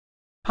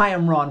Hi,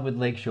 I'm Ron with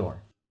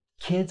Lakeshore.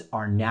 Kids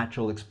are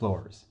natural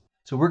explorers,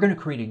 so we're going to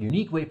create a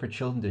unique way for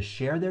children to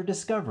share their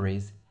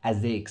discoveries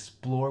as they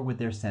explore with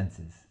their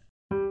senses.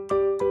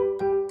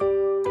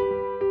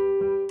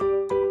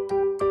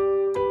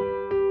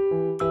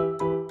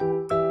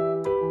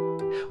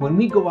 When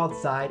we go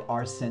outside,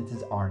 our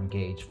senses are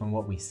engaged from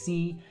what we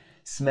see,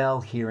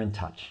 smell, hear, and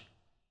touch.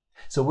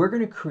 So we're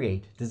going to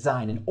create,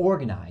 design, and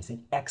organize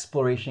an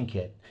exploration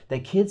kit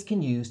that kids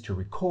can use to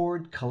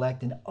record,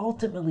 collect, and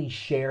ultimately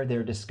share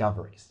their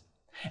discoveries.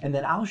 And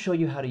then I'll show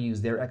you how to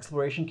use their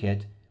exploration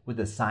kit with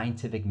the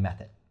scientific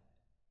method.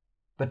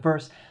 But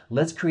first,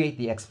 let's create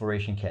the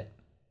exploration kit.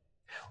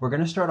 We're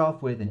going to start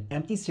off with an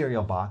empty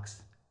cereal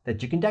box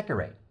that you can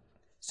decorate.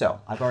 So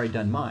I've already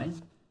done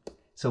mine.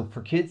 So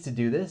for kids to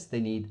do this, they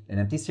need an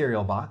empty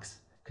cereal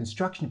box,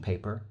 construction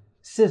paper,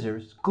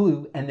 scissors,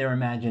 glue, and their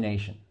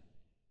imagination.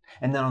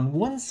 And then on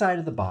one side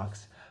of the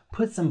box,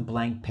 put some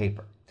blank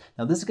paper.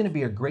 Now this is going to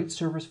be a great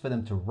surface for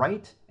them to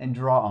write and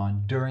draw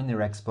on during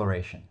their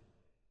exploration.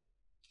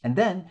 And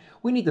then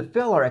we need to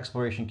fill our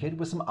exploration kit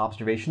with some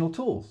observational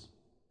tools.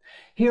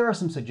 Here are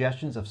some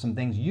suggestions of some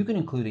things you can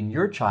include in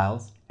your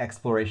child's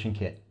exploration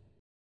kit.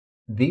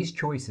 These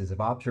choices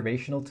of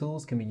observational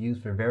tools can be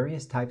used for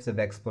various types of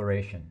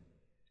exploration.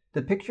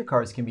 The picture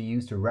cards can be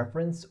used to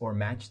reference or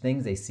match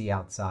things they see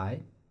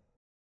outside.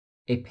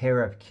 A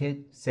pair of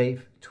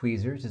kid-safe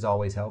tweezers is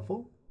always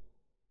helpful.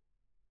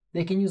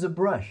 They can use a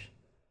brush,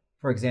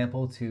 for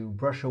example, to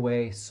brush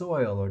away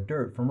soil or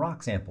dirt from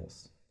rock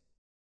samples.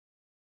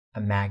 A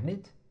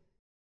magnet,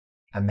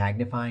 a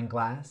magnifying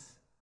glass,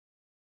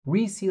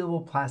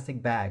 resealable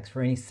plastic bags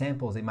for any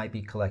samples they might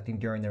be collecting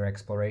during their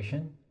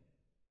exploration,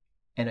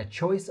 and a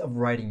choice of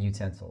writing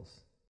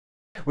utensils.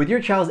 With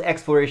your child's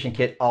exploration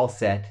kit all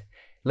set,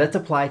 let's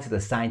apply to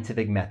the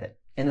scientific method.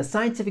 And the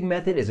scientific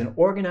method is an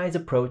organized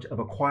approach of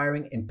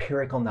acquiring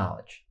empirical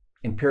knowledge.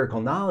 Empirical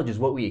knowledge is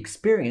what we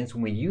experience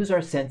when we use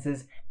our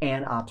senses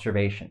and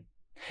observation.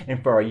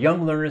 And for our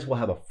young learners, we'll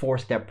have a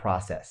 4-step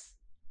process.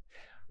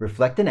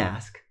 Reflect and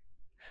ask,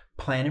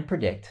 plan and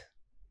predict,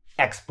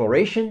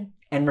 exploration,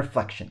 and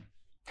reflection.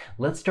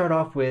 Let's start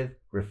off with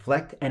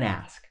reflect and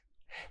ask.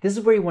 This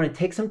is where you want to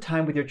take some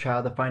time with your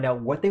child to find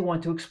out what they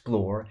want to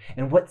explore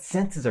and what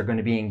senses are going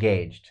to be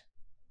engaged.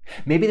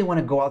 Maybe they want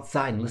to go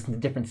outside and listen to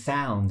different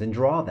sounds and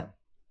draw them.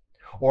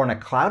 Or on a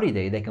cloudy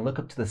day, they can look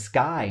up to the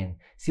sky and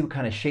see what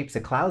kind of shapes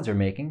the clouds are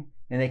making,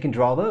 and they can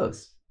draw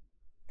those.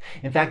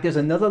 In fact, there's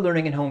another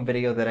learning at home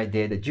video that I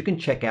did that you can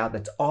check out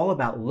that's all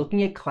about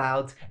looking at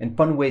clouds and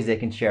fun ways they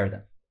can share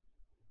them.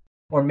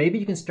 Or maybe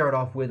you can start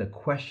off with a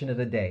question of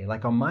the day.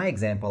 Like on my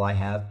example, I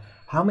have,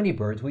 how many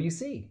birds will you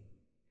see?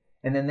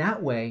 And then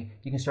that way,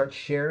 you can start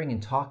sharing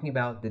and talking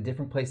about the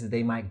different places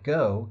they might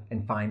go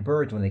and find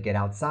birds when they get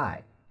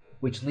outside,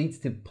 which leads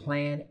to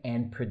plan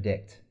and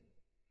predict.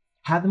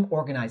 Have them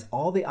organize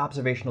all the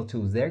observational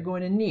tools they're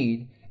going to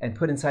need and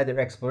put inside their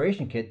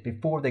exploration kit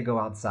before they go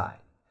outside.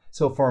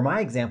 So for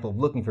my example of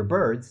looking for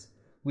birds,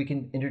 we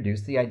can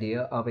introduce the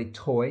idea of a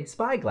toy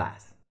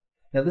spyglass.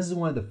 Now this is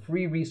one of the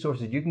free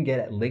resources you can get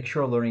at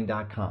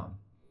lakeshorelearning.com.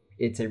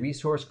 It's a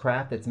resource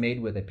craft that's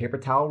made with a paper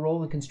towel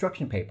roll and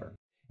construction paper.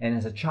 And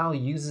as a child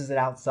uses it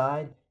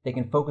outside, they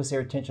can focus their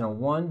attention on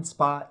one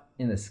spot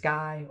in the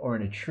sky or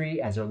in a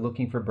tree as they're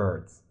looking for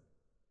birds.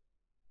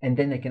 And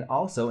then they can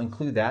also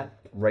include that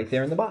right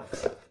there in the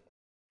box.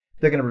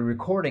 They're going to be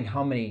recording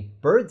how many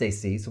birds they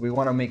see, so we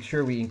want to make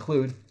sure we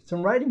include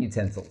some writing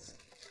utensils.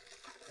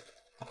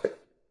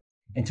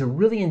 And to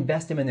really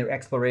invest them in their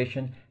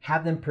exploration,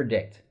 have them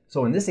predict.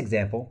 So in this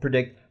example,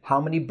 predict how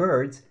many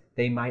birds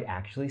they might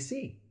actually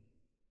see.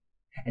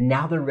 And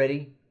now they're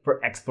ready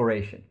for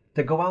exploration,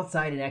 to go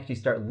outside and actually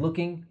start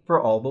looking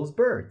for all those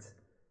birds.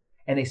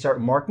 And they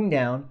start marking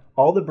down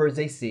all the birds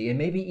they see and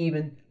maybe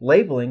even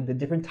labeling the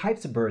different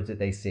types of birds that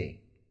they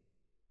see,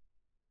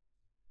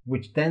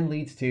 which then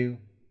leads to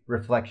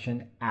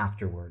reflection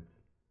afterward.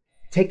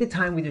 Take the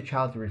time with your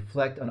child to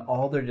reflect on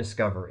all their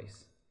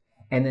discoveries.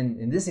 And then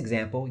in this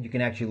example, you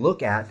can actually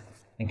look at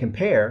and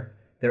compare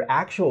their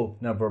actual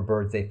number of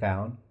birds they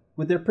found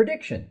with their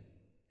prediction.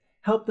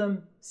 Help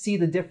them see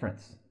the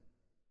difference.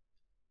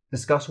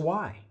 Discuss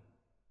why.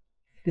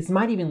 This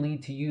might even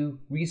lead to you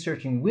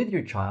researching with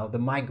your child the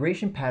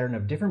migration pattern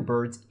of different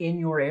birds in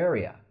your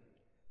area,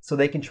 so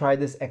they can try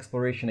this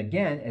exploration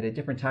again at a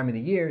different time of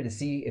the year to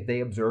see if they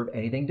observe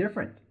anything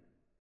different.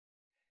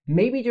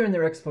 Maybe during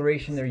their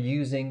exploration they're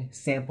using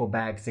sample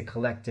bags to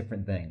collect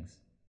different things.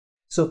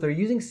 So if they're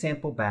using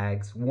sample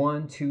bags,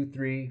 1, 2,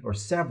 3, or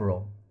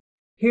several,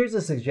 here's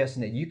a suggestion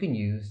that you can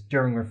use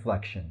during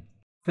reflection.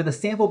 For the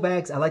sample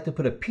bags, I like to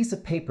put a piece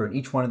of paper in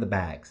each one of the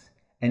bags.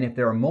 And if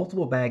there are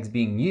multiple bags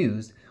being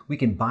used, we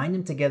can bind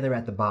them together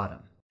at the bottom.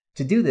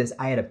 To do this,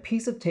 I add a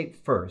piece of tape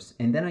first,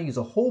 and then I use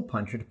a hole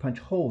puncher to punch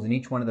holes in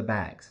each one of the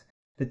bags.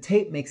 The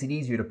tape makes it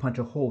easier to punch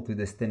a hole through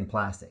this thin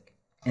plastic.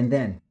 And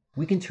then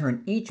we can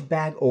turn each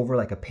bag over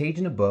like a page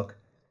in a book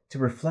to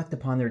reflect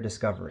upon their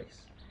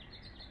discoveries.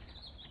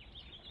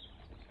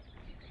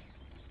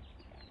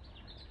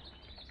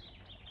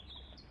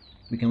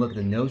 We can look at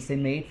the notes they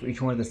made for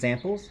each one of the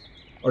samples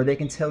or they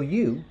can tell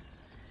you,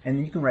 and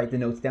then you can write the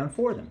notes down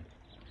for them.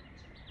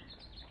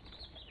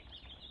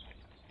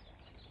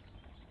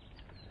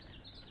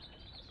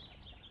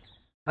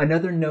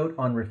 Another note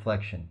on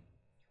reflection.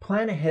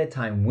 Plan ahead of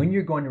time when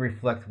you're going to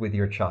reflect with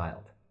your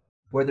child,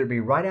 whether it be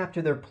right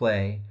after their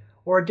play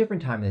or a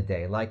different time of the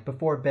day, like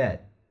before bed.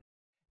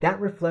 That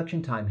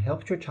reflection time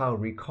helps your child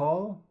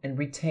recall and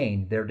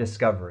retain their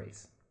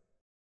discoveries.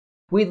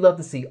 We'd love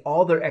to see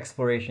all their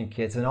exploration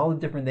kits and all the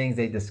different things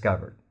they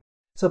discovered.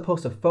 So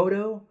post a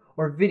photo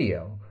or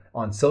video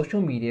on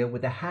social media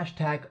with the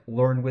hashtag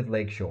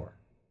LearnWithLakeshore.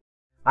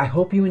 I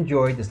hope you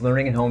enjoyed this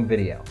Learning at Home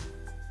video.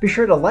 Be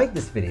sure to like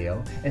this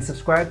video and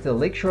subscribe to the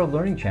Lakeshore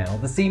Learning channel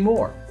to see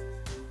more.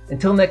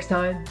 Until next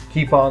time,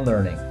 keep on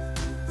learning.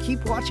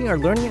 Keep watching our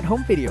Learning at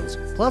Home videos.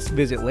 Plus,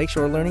 visit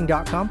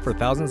lakeshorelearning.com for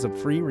thousands of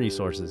free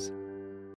resources.